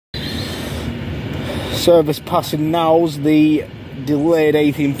Service passing now's the delayed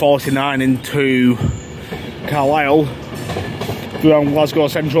 1849 into Carlisle from Glasgow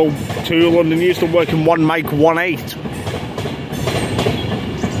Central to London Euston, working 1 Mike 18.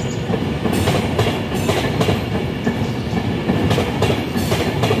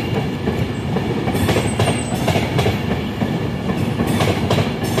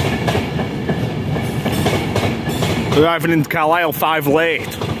 Arriving into Carlisle 5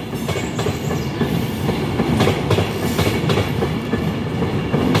 late.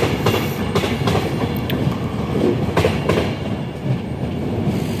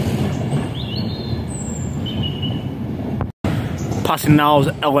 Passing now's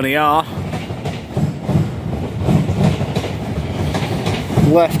LNER.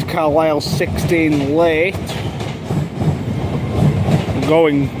 Left Carlisle 16 late.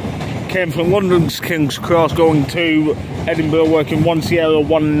 Came from London's King's Cross going to Edinburgh, working 1 Sierra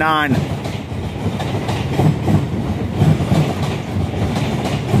 19.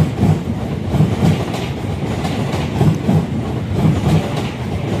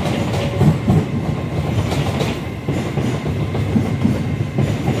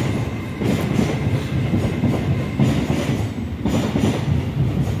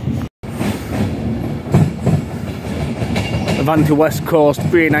 Avanti West Coast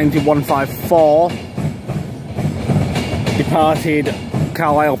 390-154, departed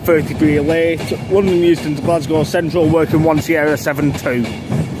Carlisle 33 late, London Euston to Glasgow Central, working 1 Sierra 72.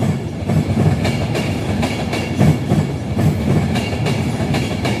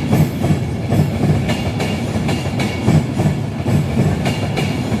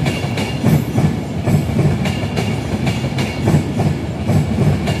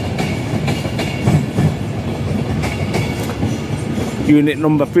 Unit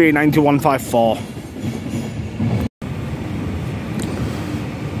number 390-154.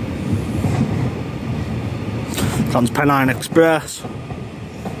 Transpennine Express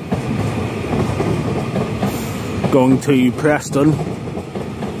going to Preston.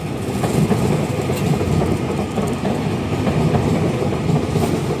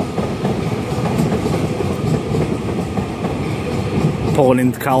 Pulling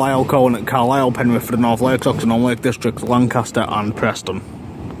into Carlisle, calling at Carlisle, Penrith for the North Lakes, Oxon Lake District, Lancaster and Preston.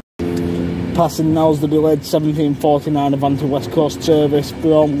 Passing now's the delayed 1749 Avanti West Coast service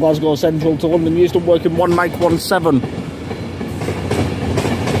from Glasgow Central to London Euston, working 1 Mike 17.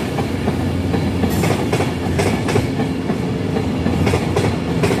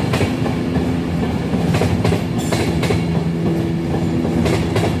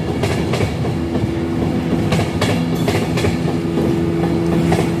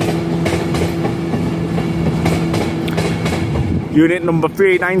 Unit number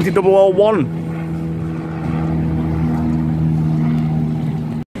 390-001.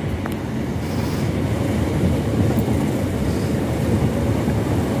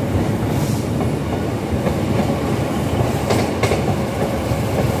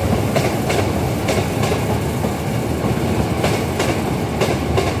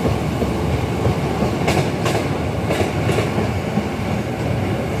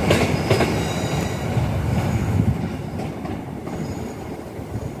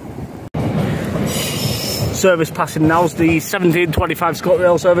 Service passing now's the 1725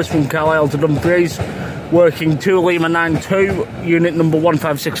 ScotRail service from Carlisle to Dumfries, working 2 Lima 92, unit number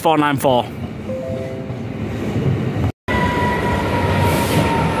 156494.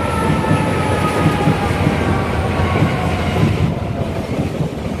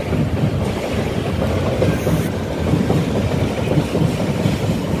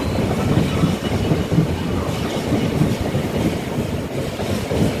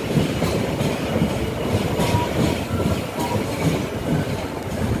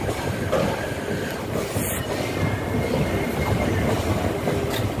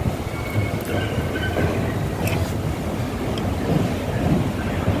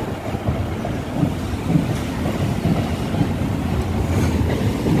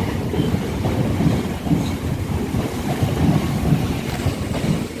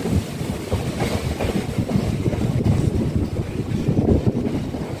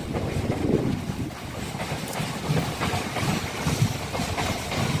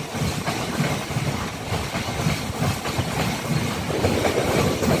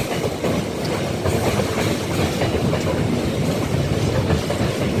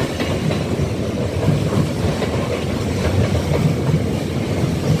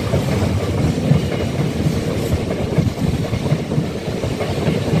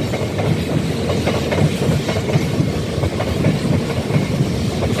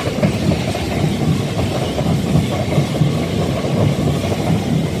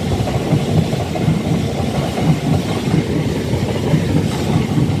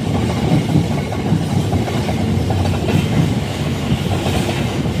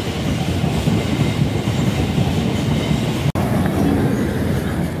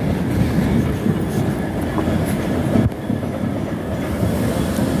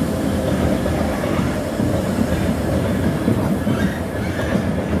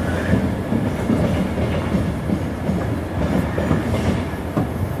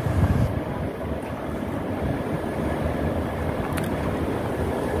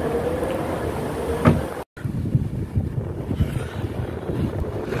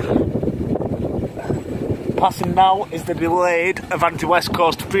 Passing now is the delayed Avanti West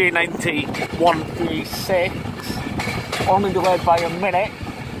Coast 390 136, only delayed by a minute,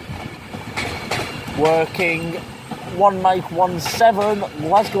 working 1 Mike 17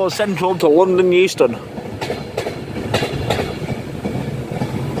 Glasgow Central to London Euston.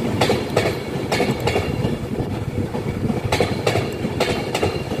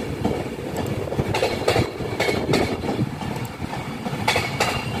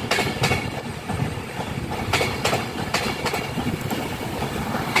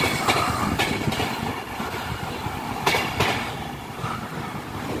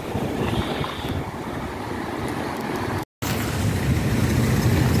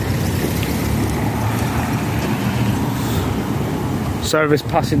 Service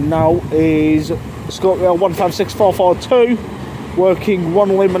passing now is ScottRail 156442, working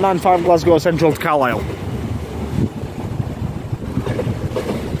 1 Lima 95 Glasgow Central to Carlisle.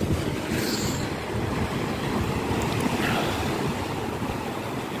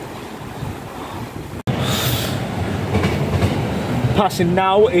 Passing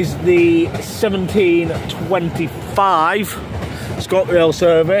now is the 1725 ScottRail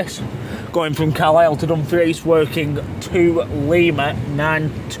service, going from Carlisle to Dumfries, working 2 Lima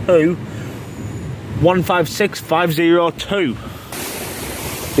 92 156502.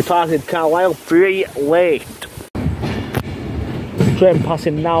 Departed Carlisle 3 late. Train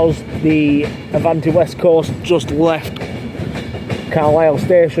passing now's the Avanti West Coast, just left Carlisle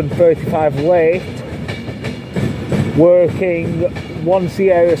station 35 late, working 1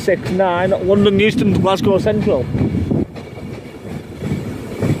 Sierra 69 London Euston to Glasgow Central.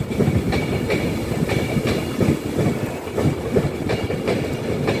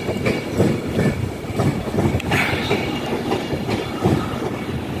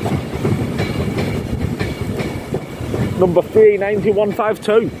 Number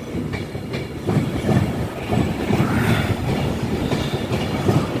 390152.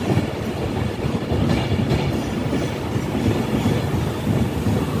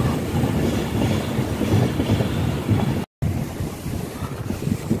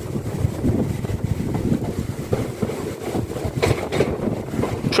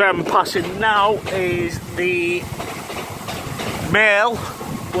 Train passing now is the Mail,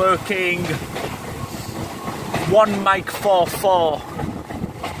 working 1 Mike 44,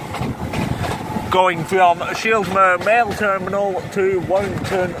 going from Shieldsmere Mail Terminal to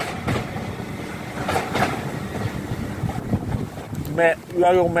Warrington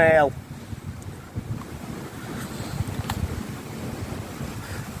Royal Mail.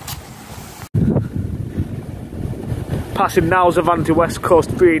 Passing now is Avanti West Coast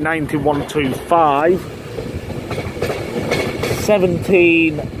 390 125,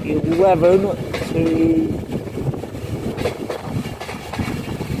 1711 to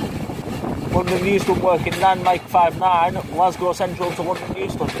London Euston, working 9 Mike 59 Glasgow Central to London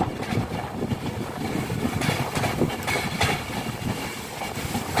Euston.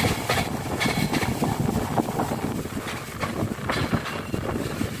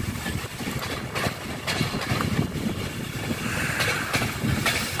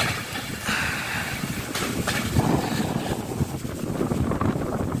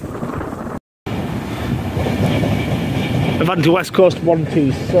 Avanti West Coast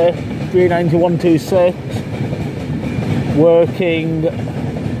 126 390 126, working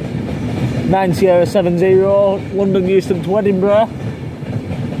 9 Sierra 70 London Euston to Edinburgh.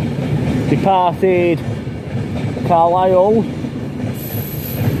 Departed Carlisle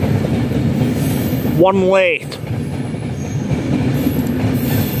 1 late.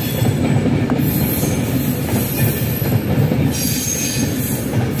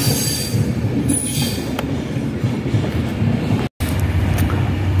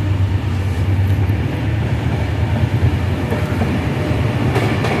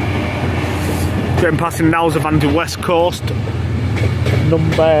 Train passing now is Avanti West Coast,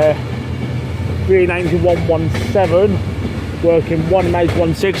 number 39117, working 1 Mike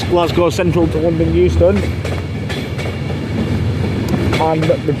 16 Glasgow Central to London Euston. And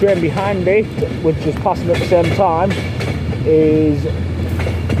the train behind it, which is passing at the same time, is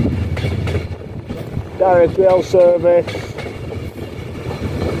direct rail service,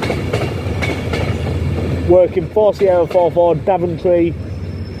 working 4 Sierra 44 Daventry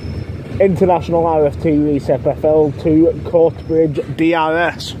International RFT Recep FL to Courtbridge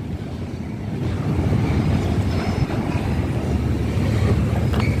DRS.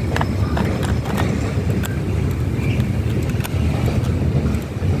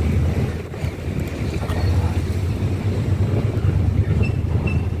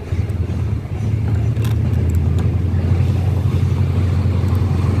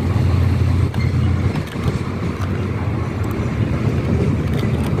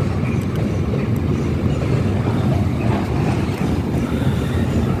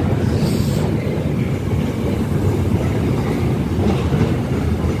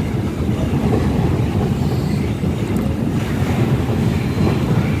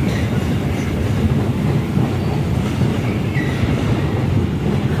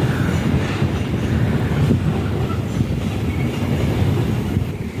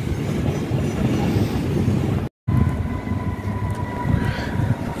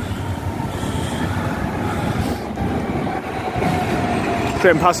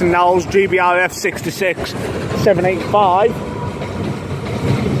 Train passing Knowles, GBRF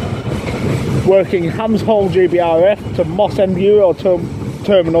 66785. Working Hams Hall GBRF to Moss End Euro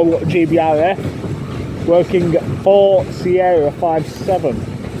Terminal GBRF. Working 4 Sierra 57.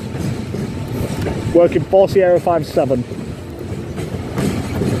 Working 4 Sierra 57.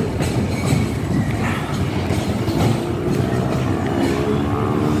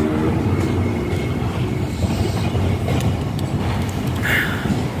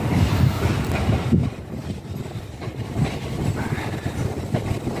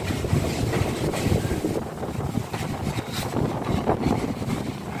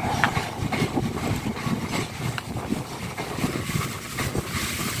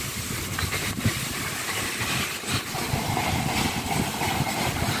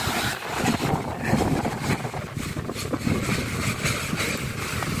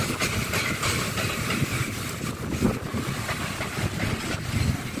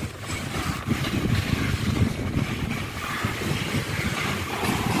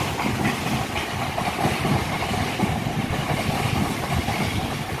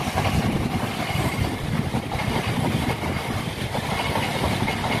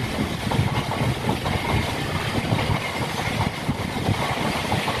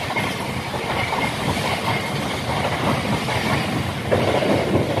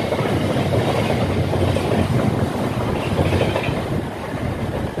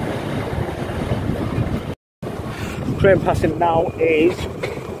 Train passing now is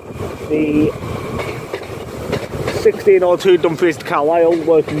the 1602 Dumfries to Carlisle,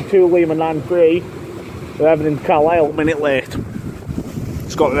 working 2 Lima 93, arriving in Carlisle a minute late.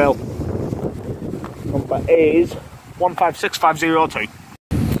 ScotRail. Number is 156502.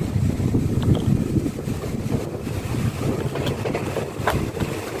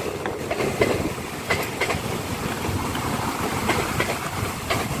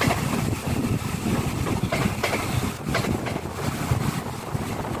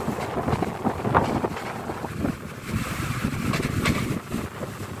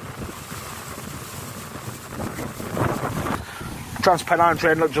 Trainspotting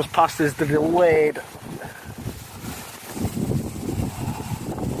train that just passed is the delayed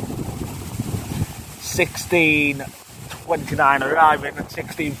 1629 arriving and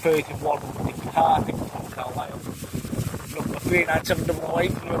 1631 departing from Carlisle. Number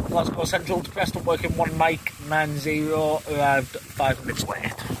 39788 from Glasgow Central to Preston, working 1 Mike 90, arrived 5 minutes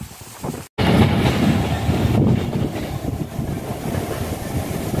late.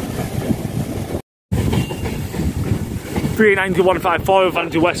 (39154)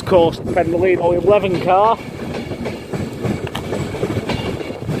 Avanti West Coast Pendolino 11 car.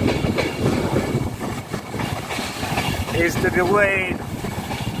 Is the delayed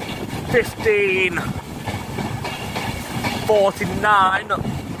 1549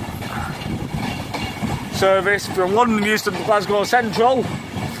 service from London Euston to Glasgow Central.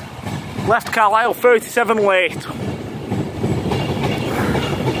 Left Carlisle 37 late.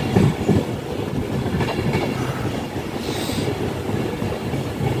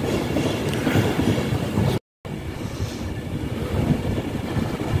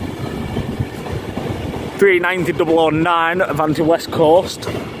 (39009) Avanti West Coast.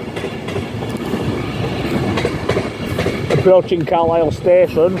 Approaching Carlisle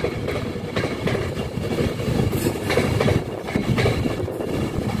Station.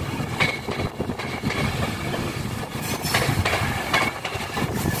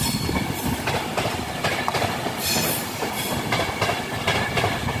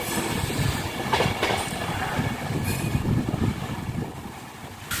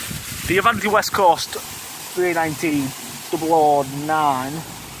 The Avanti West Coast 39009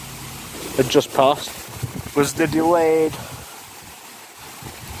 had just passed, was the delayed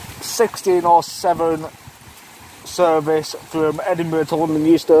 1607 service from Edinburgh to London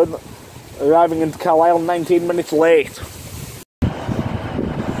Euston, arriving into Carlisle 19 minutes late.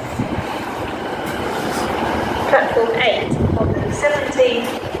 Platform 8 on the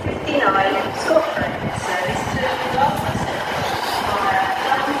 1759 ScotRail service to Glasgow via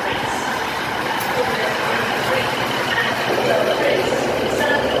Dumfries.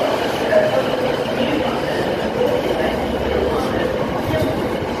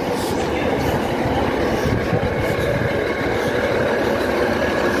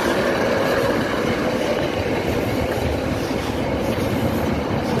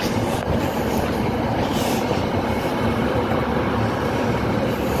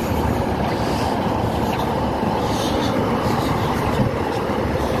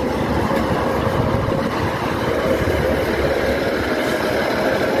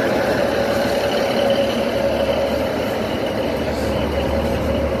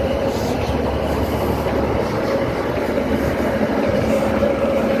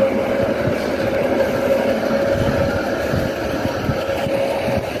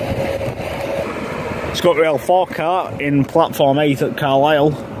 ScotRail 4 car in platform 8 at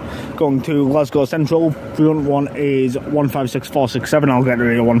Carlisle, going to Glasgow Central. Front one is 156467. I'll get the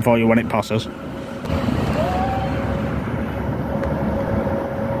rear one for you when it passes.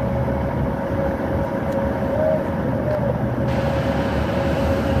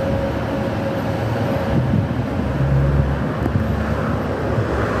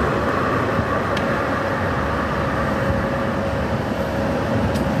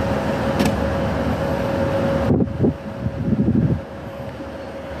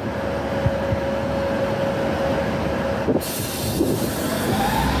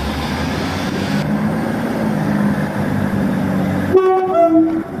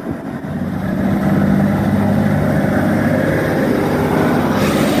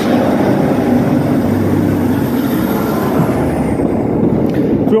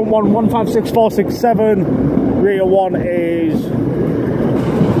 Front one 156467, rear one is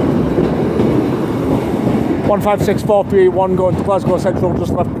 156431, going to Glasgow Central,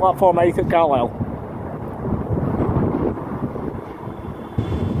 just left platform 8 at Carlisle.